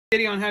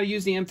Video on how to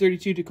use the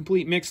M32 to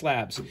complete mix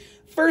labs.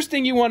 First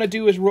thing you want to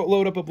do is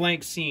load up a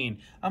blank scene.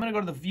 I'm going to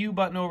go to the view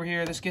button over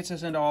here. This gets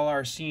us into all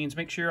our scenes.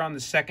 Make sure you're on the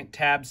second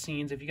tab,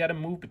 scenes. If you got to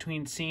move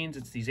between scenes,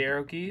 it's these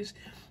arrow keys.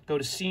 Go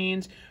to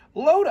scenes.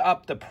 Load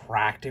up the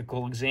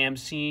practical exam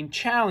scene.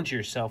 Challenge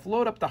yourself.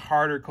 Load up the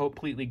harder,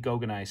 completely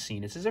organized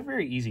scene. This is a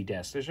very easy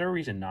test. There's no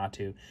reason not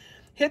to.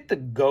 Hit the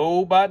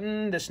go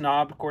button. This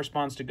knob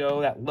corresponds to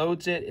go. That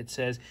loads it. It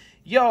says,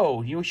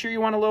 yo, you sure you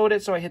want to load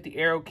it? So I hit the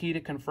arrow key to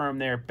confirm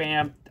there.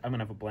 Bam. I'm going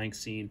to have a blank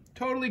scene.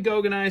 Totally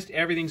organized.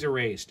 Everything's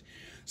erased.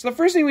 So the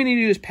first thing we need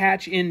to do is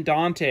patch in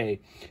Dante.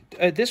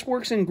 This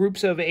works in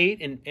groups of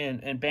 8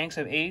 and banks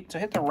of 8. So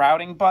hit the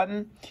routing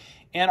button.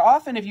 And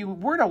often if you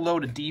were to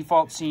load a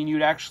default scene,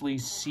 you'd actually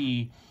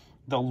see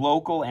the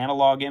local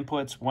analog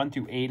inputs 1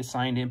 through 8,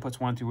 assigned inputs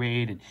 1 through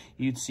 8, and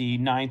you'd see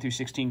 9 through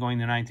 16 going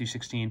to 9 through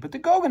 16. But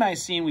the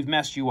organized scene, we've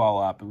messed you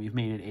all up, and we've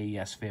made it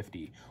AES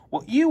 50.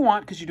 What you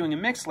want, because you're doing a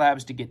mix lab,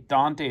 is to get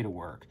Dante to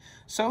work.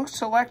 So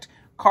select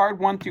card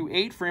 1 through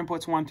 8 for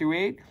inputs 1 through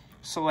 8,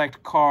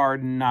 select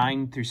card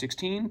 9 through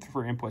 16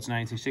 for inputs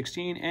 9 through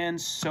 16,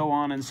 and so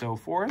on and so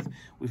forth.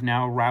 We've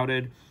now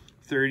routed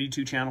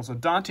 32 channels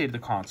of Dante to the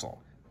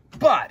console.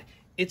 But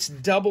it's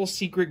double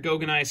secret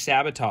Goganized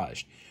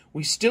sabotage.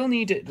 We still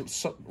need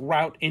to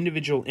route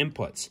individual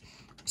inputs.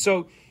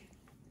 So,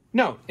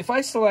 no, if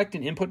I select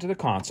an input to the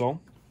console,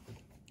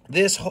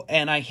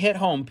 and I hit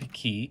home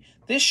key,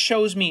 this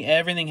shows me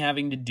everything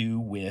having to do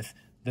with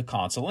the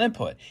console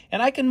input.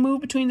 And I can move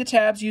between the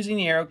tabs using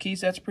the arrow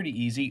keys. That's pretty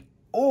easy.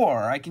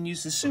 Or I can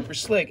use the super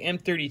slick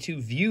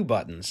M32 view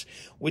buttons,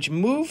 which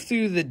move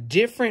through the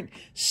different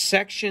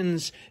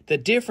sections, the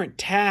different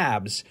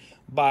tabs,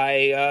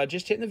 by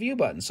just hitting the view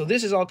button. So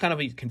this is all kind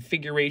of a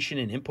configuration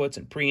and inputs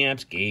and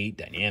preamps, gate,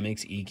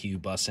 dynamics,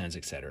 EQ, bus sends,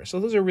 etc. So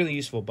those are really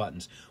useful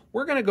buttons.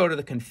 We're going to go to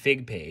the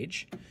config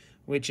page,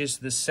 which is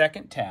the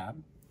second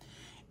tab.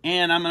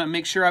 And I'm going to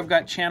make sure I've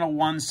got channel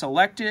 1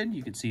 selected.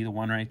 You can see the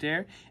one right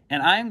there.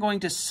 And I'm going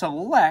to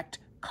select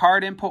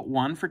card input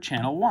 1 for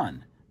channel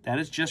 1. That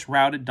is just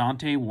routed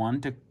Dante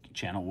 1 to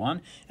channel 1.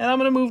 And I'm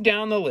going to move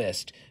down the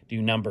list.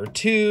 Do number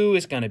 2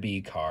 is going to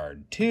be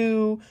card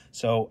 2.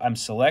 So I'm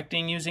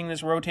selecting using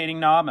this rotating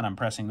knob and I'm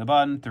pressing the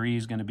button. 3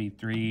 is going to be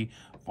 3.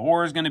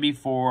 4 is going to be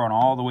 4 and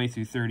all the way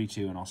through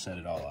 32, and I'll set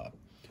it all up.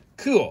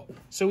 Cool.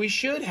 So we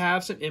should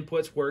have some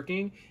inputs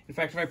working. In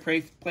fact, if I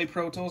play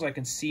Pro Tools, I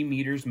can see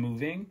meters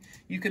moving.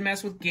 You can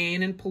mess with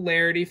gain and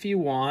polarity if you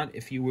want.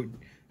 If you would,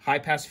 high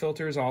pass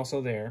filter is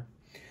also there.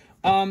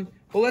 Well,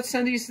 let's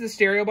send these to the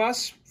stereo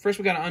bus. First,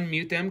 we got to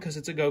unmute them because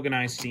it's a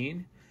Goganized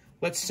scene.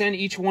 Let's send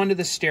each one to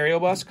the stereo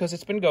bus because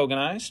it's been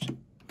Goganized.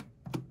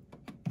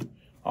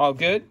 All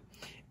good.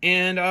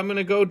 And I'm going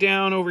to go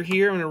down over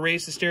here. I'm going to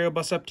raise the stereo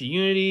bus up to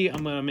unity.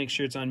 I'm going to make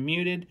sure it's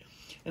unmuted.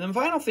 And the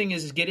final thing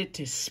is get it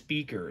to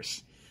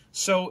speakers.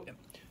 So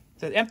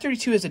the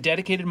M32 has a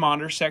dedicated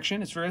monitor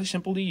section. It's very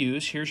simple to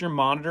use. Here's your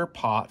monitor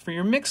pot. For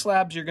your mix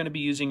labs, you're going to be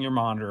using your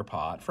monitor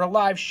pot. For a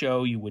live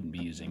show, you wouldn't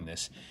be using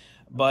this.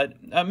 But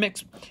a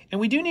mix, and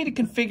we do need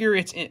to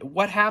configure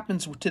what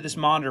happens to this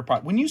monitor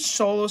pot. When you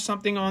solo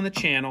something on the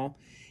channel,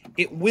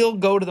 it will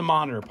go to the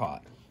monitor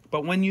pot.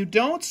 But when you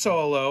don't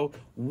solo,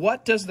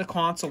 what does the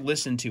console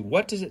listen to?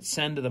 What does it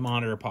send to the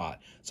monitor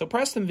pot? So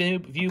press the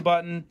view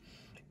button,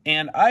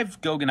 and I've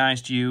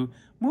Goganized you.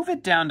 Move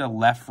it down to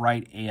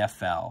left-right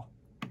AFL.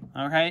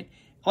 All right?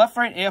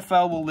 Left-right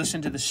AFL will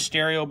listen to the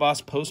stereo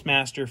bus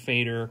postmaster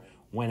fader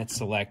when it's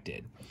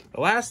selected. The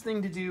last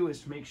thing to do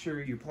is to make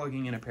sure you're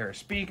plugging in a pair of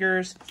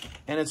speakers,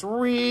 and it's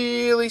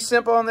really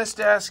simple on this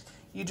desk.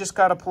 You just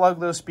got to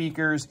plug those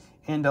speakers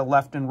into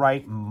left and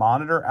right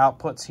monitor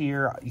outputs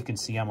here. You can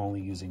see I'm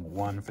only using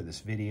one for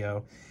this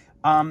video.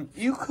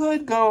 You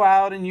could go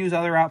out and use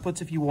other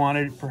outputs if you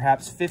wanted,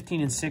 perhaps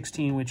 15 and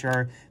 16, which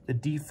are the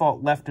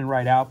default left and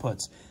right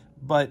outputs.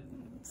 But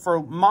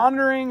for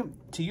monitoring,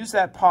 to use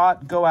that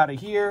pot, go out of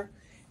here.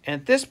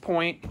 And at this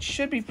point, it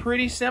should be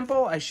pretty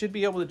simple. I should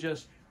be able to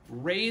just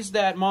raise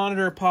that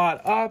monitor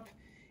pot up,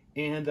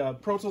 and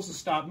Pro Tools will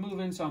stop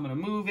moving, so I'm going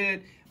to move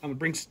it.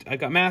 I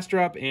got master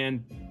up,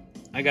 and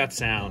I got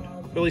sound.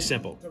 Really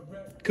simple.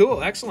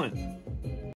 Cool, excellent.